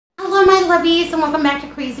lovies, and welcome back to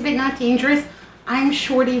Crazy But Not Dangerous. I'm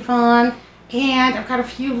Shorty Vaughn, and I've got a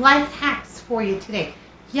few life hacks for you today.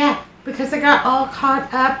 Yeah, because I got all caught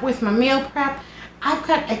up with my meal prep, I've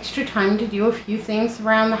got extra time to do a few things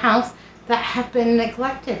around the house that have been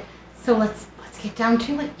neglected. So let's get down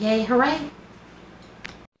to it. Yay, hooray.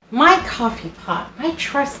 My coffee pot, my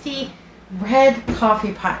trusty red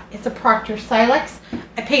coffee pot. It's a Proctor Silex.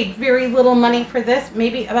 I paid very little money for this,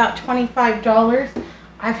 maybe about $25.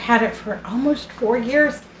 I've had it for almost 4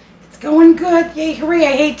 years. It's going good. Yay, hooray.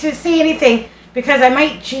 I hate to say anything because I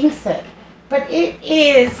might jinx it. But it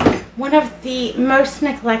is one of the most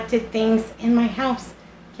neglected things in my house.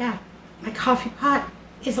 Yeah, my coffee pot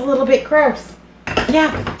is a little bit gross.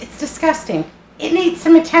 Yeah, it's disgusting. It needs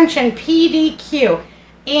some attention, PDQ.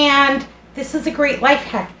 And this is a great life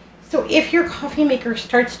hack. So if your coffee maker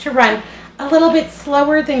starts to run a little bit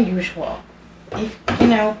slower than usual, if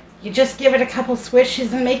you just give it a couple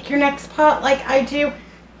swishes and make your next pot like I do,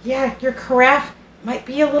 yeah, your carafe might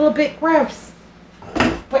be a little bit gross.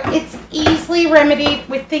 But it's easily remedied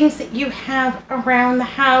with things that you have around the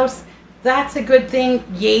house. That's a good thing.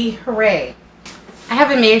 Yay, hooray. I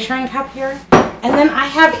have a measuring cup here, and then I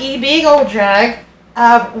have a big old jug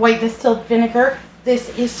of white distilled vinegar.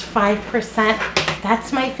 This is 5%.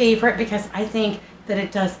 That's my favorite because I think that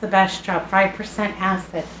it does the best job, 5%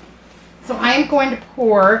 acid. So I'm going to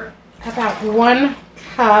pour about 1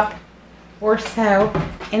 cup or so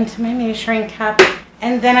into my measuring cup,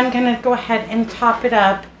 and then I'm going to go ahead and top it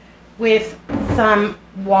up with some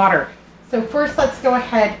water. So first let's go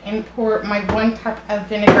ahead and pour my 1 cup of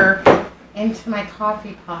vinegar into my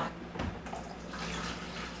coffee pot.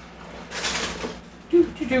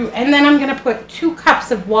 And then I'm going to put 2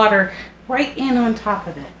 cups of water right in on top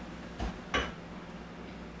of it.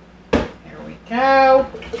 There we go.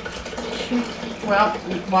 Well,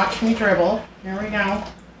 watch me dribble. There we go.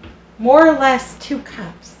 More or less 2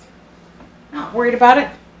 cups. Not worried about it.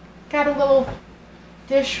 Got a little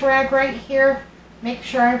dish rag right here. Make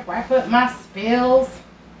sure I wipe up my spills.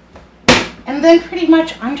 And then pretty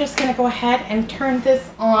much I'm just going to go ahead and turn this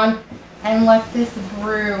on and let this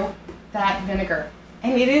brew that vinegar.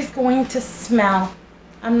 And it is going to smell.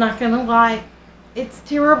 I'm not going to lie. It's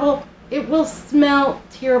terrible. It will smell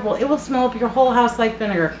terrible. It will smell up your whole house like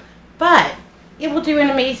vinegar. But it will do an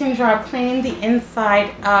amazing job cleaning the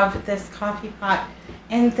inside of this coffee pot.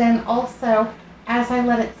 And then also, as I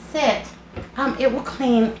let it sit, it will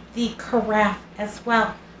clean the carafe as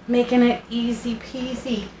well, making it easy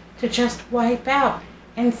peasy to just wipe out.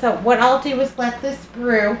 And so what I'll do is let this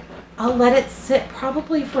brew. I'll let it sit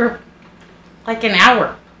probably for like an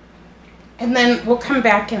hour. And then we'll come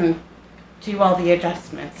back and do all the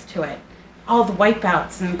adjustments to it. All the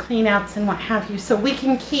wipeouts and cleanouts and what have you. So we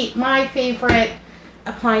can keep my favorite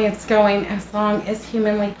appliance going as long as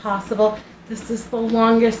humanly possible. This is the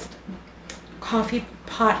longest coffee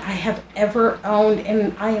pot I have ever owned.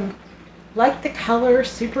 And I am, like the color,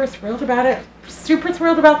 super thrilled about it. Super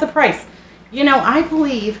thrilled about the price. I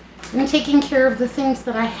believe in taking care of the things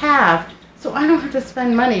that I have, so I don't have to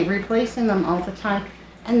spend money replacing them all the time.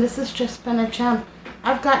 And this has just been a gem.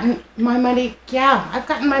 I've gotten my money, I've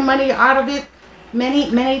gotten my money out of it many,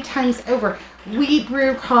 many times over. We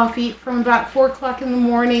brew coffee from about 4 o'clock in the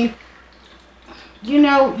morning.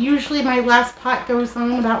 Usually my last pot goes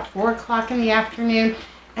on about 4 o'clock in the afternoon,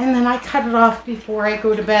 and then I cut it off before I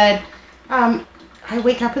go to bed. I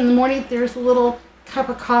wake up in the morning, there's a little cup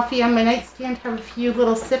of coffee on my nightstand, have a few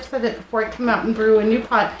little sips of it before I come out and brew a new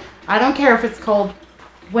pot. I don't care if it's cold.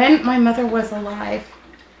 When my mother was alive,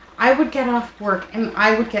 I would get off work and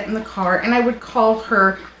I would get in the car and I would call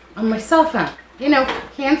her on my cell phone.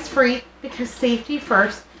 Hands-free because safety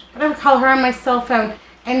first. But I would call her on my cell phone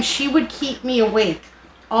and she would keep me awake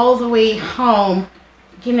all the way home,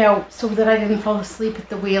 so that I didn't fall asleep at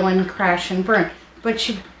the wheel and crash and burn. But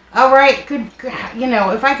all right, good,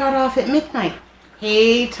 if I got off at midnight,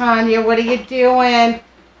 hey, Tanya, what are you doing?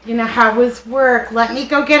 How was work? Let me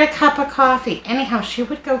go get a cup of coffee. Anyhow, she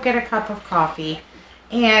would go get a cup of coffee.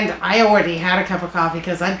 And I already had a cup of coffee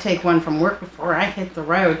because I'd take one from work before I hit the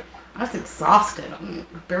road. I was exhausted. I'm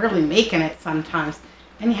barely making it sometimes.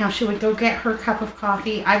 Anyhow, she would go get her cup of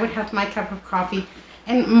coffee. I would have my cup of coffee.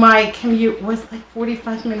 And my commute was like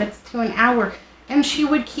 45 minutes to an hour. And she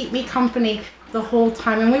would keep me company the whole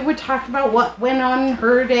time. And we would talk about what went on in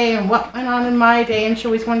her day and what went on in my day. And she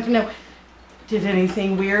always wanted to know, did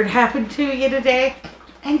anything weird happen to you today?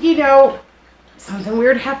 And something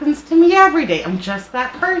weird happens to me every day. I'm just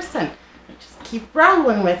that person. I just keep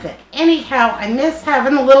rolling with it. Anyhow, I miss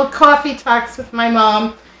having the little coffee talks with my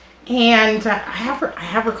mom. And I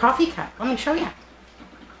have her coffee cup. Let me show you.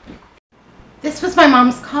 This was my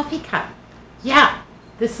mom's coffee cup. Yeah,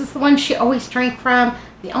 this is the one she always drank from.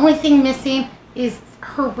 The only thing missing is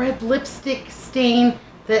her red lipstick stain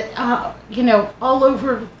that, all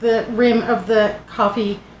over the rim of the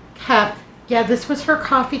coffee cup. Yeah, this was her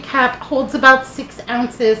coffee cup. Holds about 6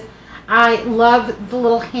 ounces. I love the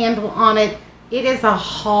little handle on it. It is a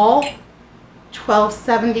Hall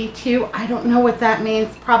 1272. I don't know what that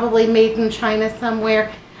means. Probably made in China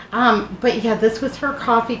somewhere. But yeah, this was her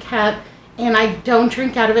coffee cup. And I don't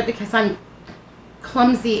drink out of it because I'm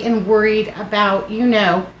clumsy and worried about,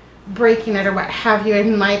 breaking it or what have you.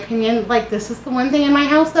 In my opinion, like, this is the one thing in my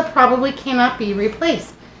house that probably cannot be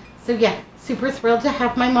replaced. So yeah, super thrilled to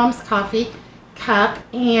have my mom's coffee cup,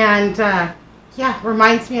 and yeah,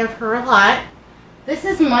 reminds me of her a lot. This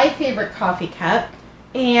is my favorite coffee cup,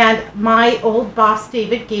 and my old boss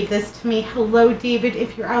David gave this to me. Hello David,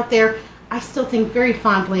 if you're out there, I still think very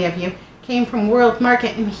fondly of you. Came from World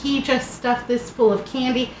Market, and he just stuffed this full of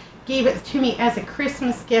candy, gave it to me as a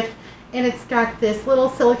Christmas gift, and it's got this little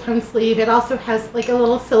silicone sleeve. It also has like a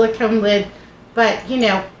little silicone lid, but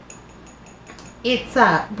it's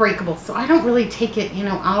breakable, so I don't really take it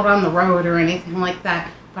out on the road or anything like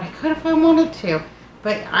that, but I could if I wanted to.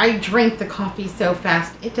 But I drink the coffee so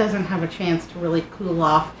fast it doesn't have a chance to really cool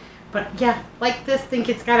off. But yeah, like this, think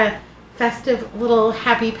it's got a festive little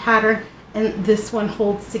happy pattern, and this one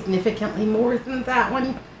holds significantly more than that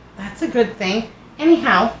one. That's a good thing.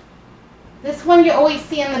 Anyhow, this one you always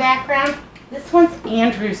see in the background, this one's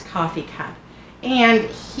Andrew's coffee cup, and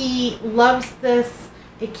he loves this.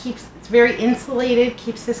 It's very insulated,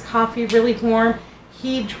 keeps his coffee really warm.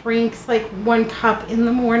 He drinks like 1 cup in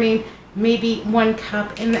the morning, maybe 1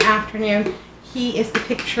 cup in the afternoon. He is the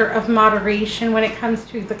picture of moderation when it comes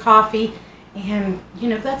to the coffee, and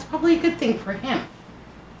that's probably a good thing for him.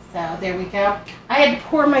 So there we go. I had to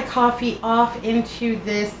pour my coffee off into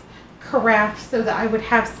this carafe so that I would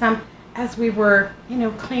have some as we were,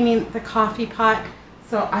 cleaning the coffee pot.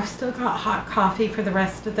 So I've still got hot coffee for the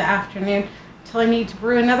rest of the afternoon till I need to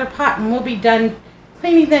brew another pot, and we'll be done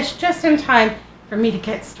cleaning this just in time for me to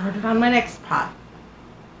get started on my next pot.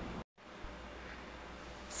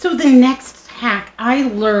 So the next hack I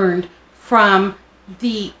learned from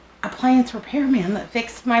the appliance repairman that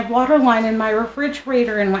fixed my water line in my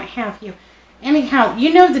refrigerator and what have you. Anyhow,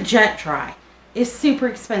 the Jet Dry is super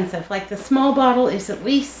expensive. Like, the small bottle is at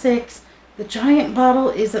least $6. The giant bottle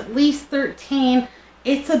is at least $13.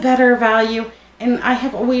 It's a better value, and I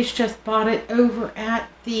have always just bought it over at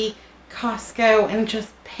the Costco and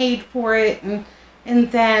just paid for it, and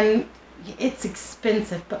then it's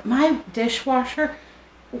expensive. But my dishwasher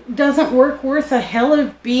doesn't work worth a hill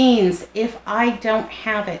of beans if I don't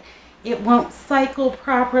have it. It won't cycle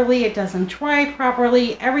properly. It doesn't dry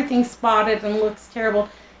properly. Everything's spotted and looks terrible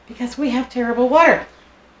because we have terrible water.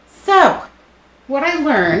 So what I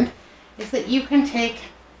learned is that you can take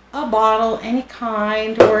a bottle, any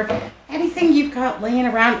kind, or anything you've got laying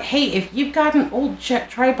around. Hey, if you've got an old Jet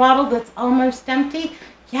Dry bottle that's almost empty,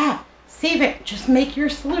 yeah, save it. Just make your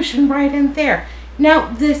solution right in there.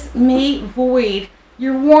 Now, this may void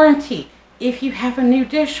your warranty if you have a new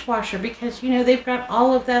dishwasher, because they've got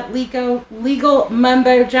all of that legal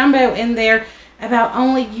mumbo jumbo in there about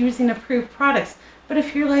only using approved products. But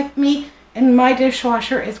if you're like me and my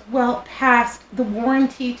dishwasher is well past the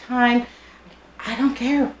warranty time, I don't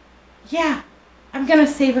care. Yeah, I'm gonna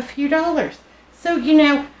save a few dollars. So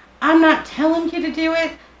I'm not telling you to do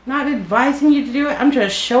it, not advising you to do it. I'm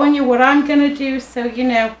just showing you what I'm gonna do, so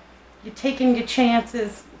you're taking your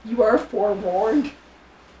chances. You are forewarned.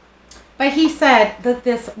 But he said that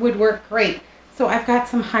this would work great. So I've got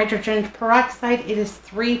some hydrogen peroxide. It is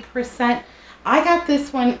 3%. I got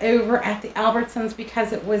this one over at the Albertsons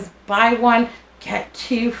because it was buy one, get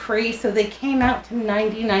 2 free. So they came out to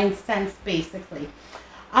 99 cents basically.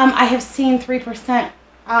 I have seen 3%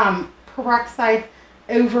 peroxide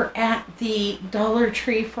over at the Dollar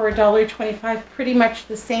Tree for $1.25. Pretty much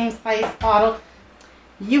the same size bottle.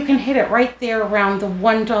 You can hit it right there around the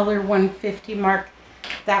 $1, $1.50 mark.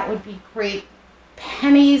 That would be great.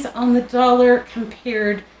 Pennies on the dollar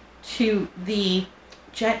compared to the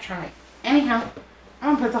Jet Dry. Anyhow,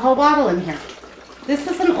 I'm gonna put the whole bottle in here. This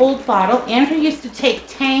is an old bottle. Andrew used to take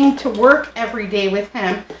Tang to work every day with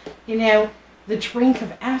him. The drink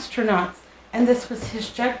of astronauts. And this was his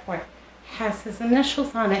Jet Dry. Has his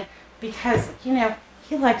initials on it because,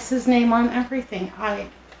 he likes his name on everything.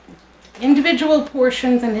 Individual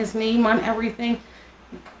portions and his name on everything.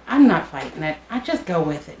 I'm not fighting it. I just go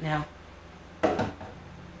with it now.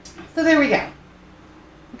 So there we go.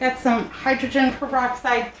 Got some hydrogen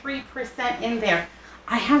peroxide, 3% in there.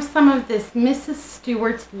 I have some of this Mrs.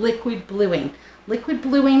 Stewart's liquid bluing. Liquid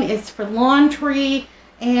bluing is for laundry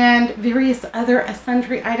and various other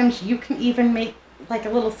sundry items. You can even make like a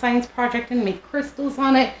little science project and make crystals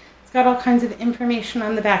on it. It's got all kinds of information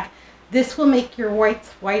on the back. This will make your whites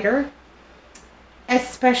whiter,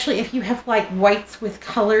 especially if you have like whites with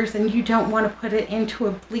colors and you don't want to put it into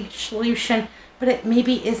a bleach solution, but it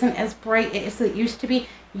maybe isn't as bright as it used to be.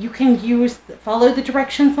 You can follow the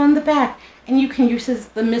directions on the back, and you can use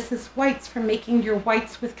the Mrs. Whites for making your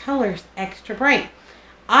whites with colors extra bright.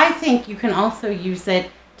 I think you can also use it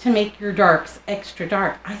to make your darks extra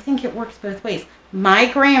dark. I think it works both ways. My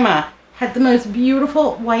grandma had the most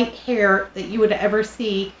beautiful white hair that you would ever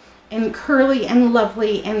see, and curly and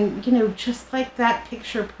lovely, and just like that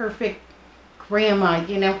picture perfect grandma,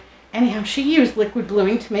 Anyhow, she used liquid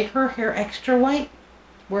bluing to make her hair extra white.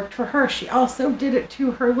 Worked for her. She also did it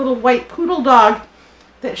to her little white poodle dog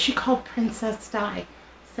that she called Princess Di.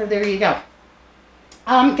 So there you go.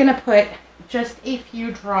 I'm going to put just a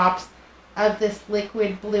few drops of this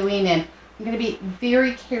liquid bluing in. I'm going to be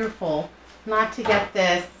very careful not to get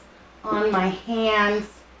this on my hands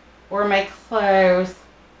or my clothes.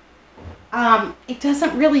 It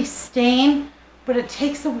doesn't really stain, but it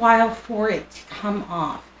takes a while for it to come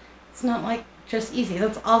off. It's not like just easy.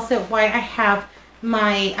 That's also why I have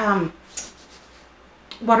my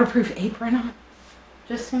waterproof apron on,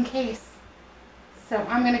 just in case. So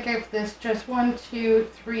I'm going to go for this just 1, 2,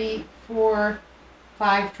 3, 4,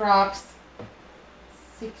 5 drops,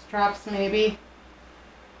 6 drops maybe.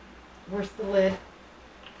 Where's the lid?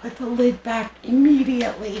 Put the lid back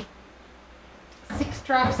immediately. 6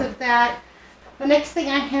 drops of that. The next thing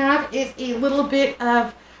I have is a little bit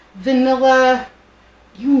of vanilla,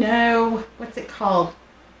 what's it called?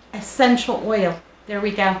 Essential oil. There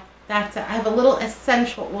we go. That's it. I have a little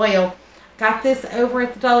essential oil. Got this over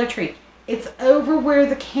at the Dollar Tree. It's over where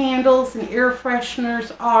the candles and air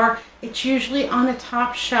fresheners are. It's usually on the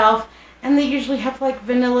top shelf, and they usually have like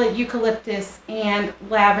vanilla, eucalyptus, and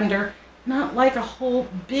lavender. Not like a whole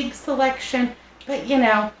big selection, but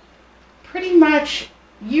pretty much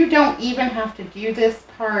you don't even have to do this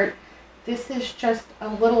part. This is just a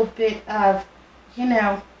little bit of,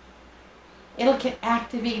 it'll get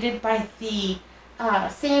activated by the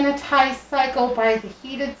sanitized cycle, by the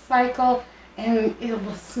heated cycle, and it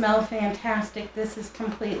will smell fantastic. This is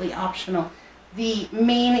completely optional. The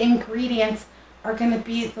main ingredients are going to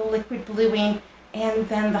be the liquid bluing and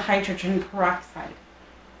then the hydrogen peroxide.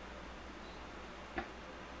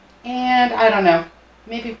 And I don't know,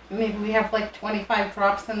 maybe we have like 25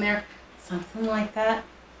 drops in there, something like that.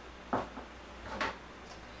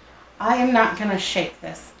 I am not going to shake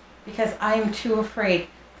this because I am too afraid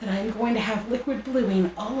that I'm going to have liquid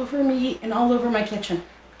bluing all over me and all over my kitchen.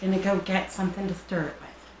 I'm going to go get something to stir it with.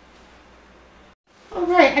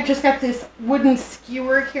 Alright, I just got this wooden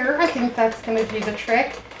skewer here. I think that's going to do the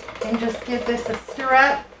trick. And just give this a stir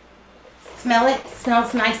up. Smell it. It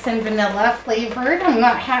smells nice and vanilla flavored. I'm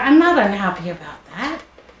not unhappy about that.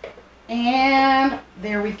 And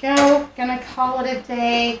there we go. Gonna call it a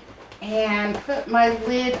day and put my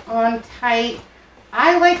lid on tight.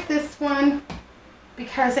 I like this one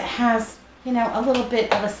because it has, a little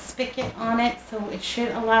bit of a spigot on it, so it should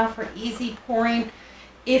allow for easy pouring.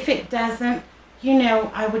 If it doesn't,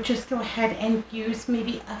 I would just go ahead and use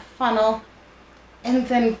maybe a funnel, and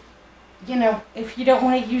then if you don't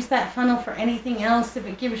want to use that funnel for anything else, if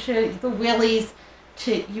it gives you the willies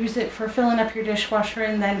to use it for filling up your dishwasher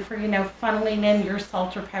and then for, funneling in your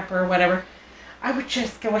salt or pepper or whatever, I would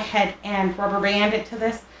just go ahead and rubber band it to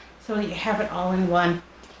this so that you have it all in one.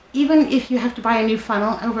 Even if you have to buy a new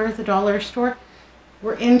funnel over at the dollar store,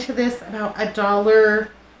 we're into this about $1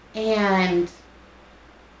 and,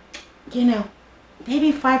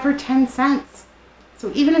 maybe 5 or 10 cents.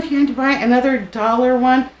 So even if you had to buy another $1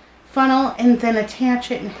 one, funnel and then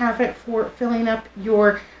attach it and have it for filling up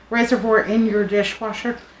your reservoir in your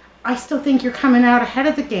dishwasher, I still think you're coming out ahead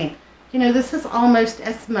of the game. This is almost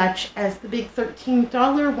as much as the big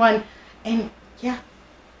 $13 one, and yeah,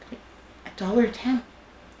 $1.10.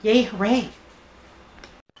 Yay, hooray.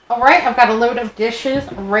 Alright, I've got a load of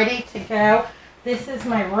dishes ready to go. This is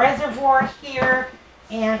my reservoir here,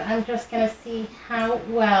 and I'm just going to see how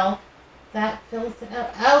well that fills it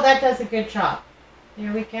up. Oh, that does a good job.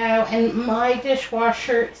 There we go. And my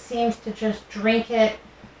dishwasher seems to just drink it.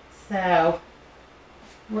 So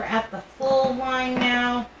we're at the full line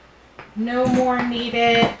now. No more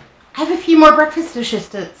needed. I have a few more breakfast dishes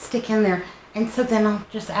to stick in there. And so then I'll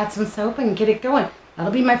just add some soap and get it going.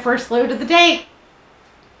 That'll be my first load of the day.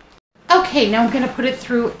 Okay, now I'm going to put it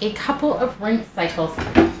through a couple of rinse cycles.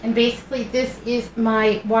 And basically this is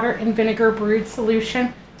my water and vinegar brewed solution.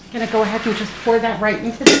 I'm going to go ahead and just pour that right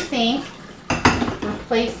into the sink.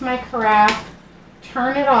 Replace my carafe,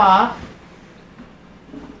 turn it off.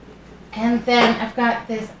 And then I've got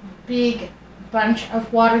this big bunch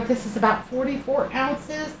of water. This is about 44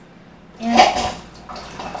 ounces. And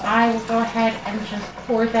I will go ahead and just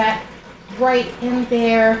pour that right in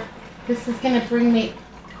there. This is going to bring me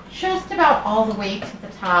just about all the way to the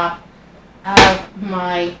top of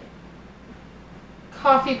my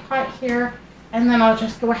coffee pot here. And then I'll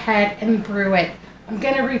just go ahead and brew it. I'm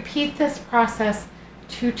going to repeat this process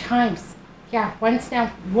 2 times. Yeah, once now,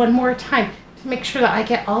 one more time to make sure that I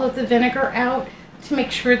get all of the vinegar out, to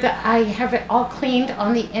make sure that I have it all cleaned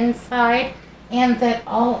on the inside, and that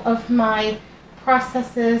all of my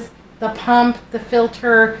processes, the pump, the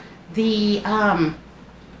filter, the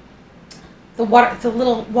water, the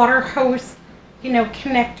little water hose, you know,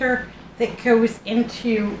 connector that goes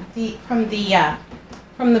into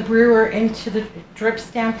from the brewer into the drip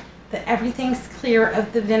stem, that everything's clear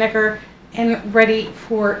of the vinegar and ready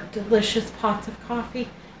for delicious pots of coffee.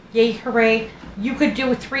 Yay, hooray. You could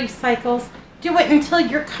do 3 cycles. Do it until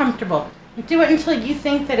you're comfortable. Do it until you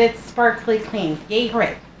think that it's sparkly clean. Yay,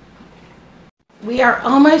 hooray. We are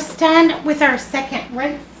almost done with our second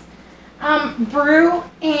rinse brew,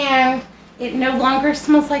 and it no longer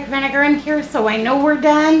smells like vinegar in here, so I know we're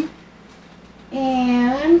done.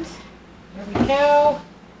 And there we go.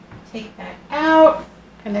 Take that out.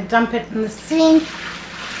 Gonna dump it in the sink.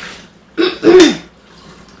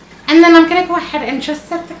 And then I'm gonna go ahead and just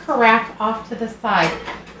set the carafe off to the side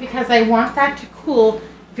because I want that to cool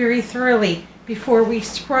very thoroughly before we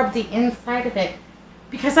scrub the inside of it,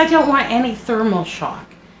 because I don't want any thermal shock.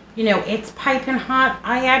 You know, it's piping hot.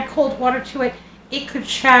 I add cold water to it, it could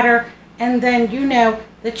shatter, and then, you know,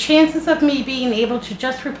 the chances of me being able to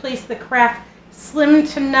just replace the carafe, slim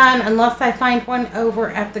to none, unless I find one over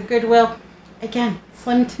at the Goodwill. Again,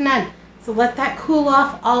 slim to none. So let that cool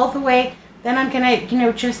off all the way. Then I'm gonna, you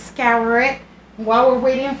know, just scour it. While we're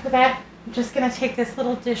waiting for that, I'm just gonna take this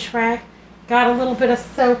little dish rag, got a little bit of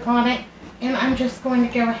soap on it, and I'm just going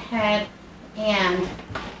to go ahead and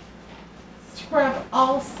scrub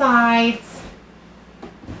all sides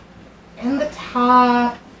and the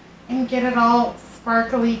top and get it all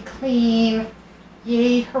sparkly clean.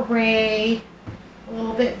 Yay, hooray. A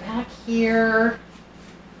little bit back here.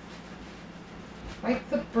 Wipe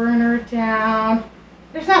the burner down.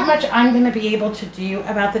 There's not much I'm going to be able to do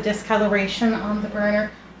about the discoloration on the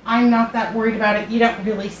burner. I'm not that worried about it. You don't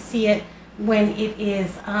really see it when it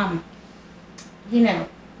is, you know,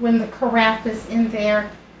 when the carafe is in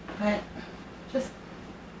there. But just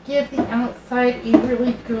give the outside a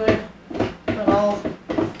really good little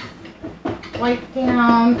wipe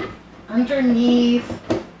down underneath,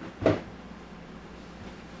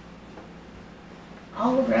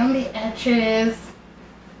 all around the edges.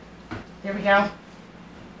 There we go.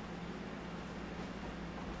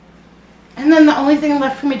 And then the only thing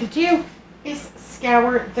left for me to do is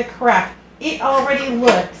scour the carafe. It already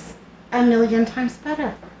looks a million times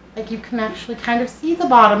better. Like, you can actually kind of see the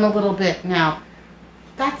bottom a little bit now.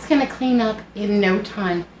 That's going to clean up in no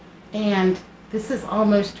time. And this is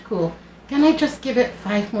almost cool. Can I just give it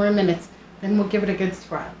 5 more minutes? Then we'll give it a good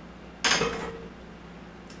scrub.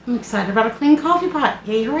 I'm excited about a clean coffee pot.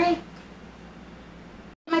 Yay, hooray.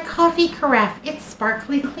 My coffee carafe, it's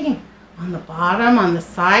sparkly clean. On the bottom, on the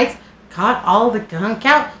sides, got all the gunk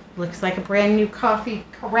out. Looks like a brand new coffee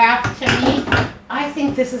carafe to me. I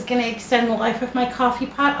think this is going to extend the life of my coffee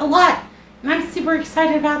pot a lot. And I'm super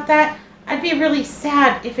excited about that. I'd be really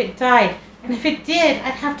sad if it died. And if it did,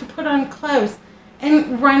 I'd have to put on clothes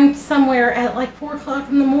and run somewhere at like 4 o'clock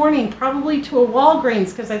in the morning, probably to a Walgreens,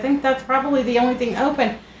 because I think that's probably the only thing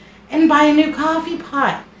open, and buy a new coffee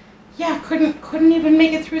pot. Yeah, couldn't even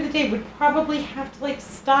make it through the day. Would probably have to like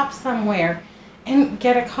stop somewhere and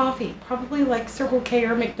get a coffee, probably like Circle K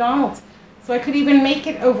or McDonald's, so I could even make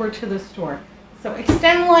it over to the store. So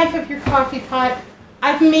extend the life of your coffee pot.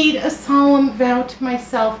 I've made a solemn vow to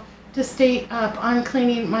myself to stay up on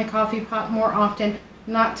cleaning my coffee pot more often,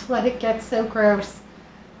 not to let it get so gross.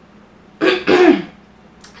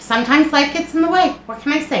 Sometimes life gets in the way. What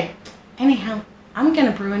can I say? Anyhow, I'm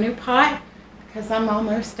gonna brew a new pot because I'm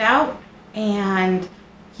almost out, and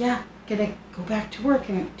yeah, gonna go back to work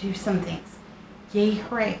and do some things. Yay,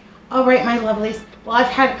 hooray. All right, my lovelies. Well, I've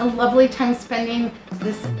had a lovely time spending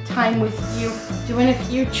this time with you, doing a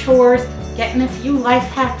few chores, getting a few life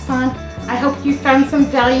hacks on. I hope you found some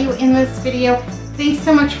value in this video. Thanks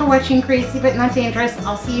so much for watching Crazy But Not Dangerous.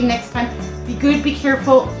 I'll see you next time. Be good, be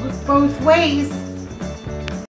careful, look both ways.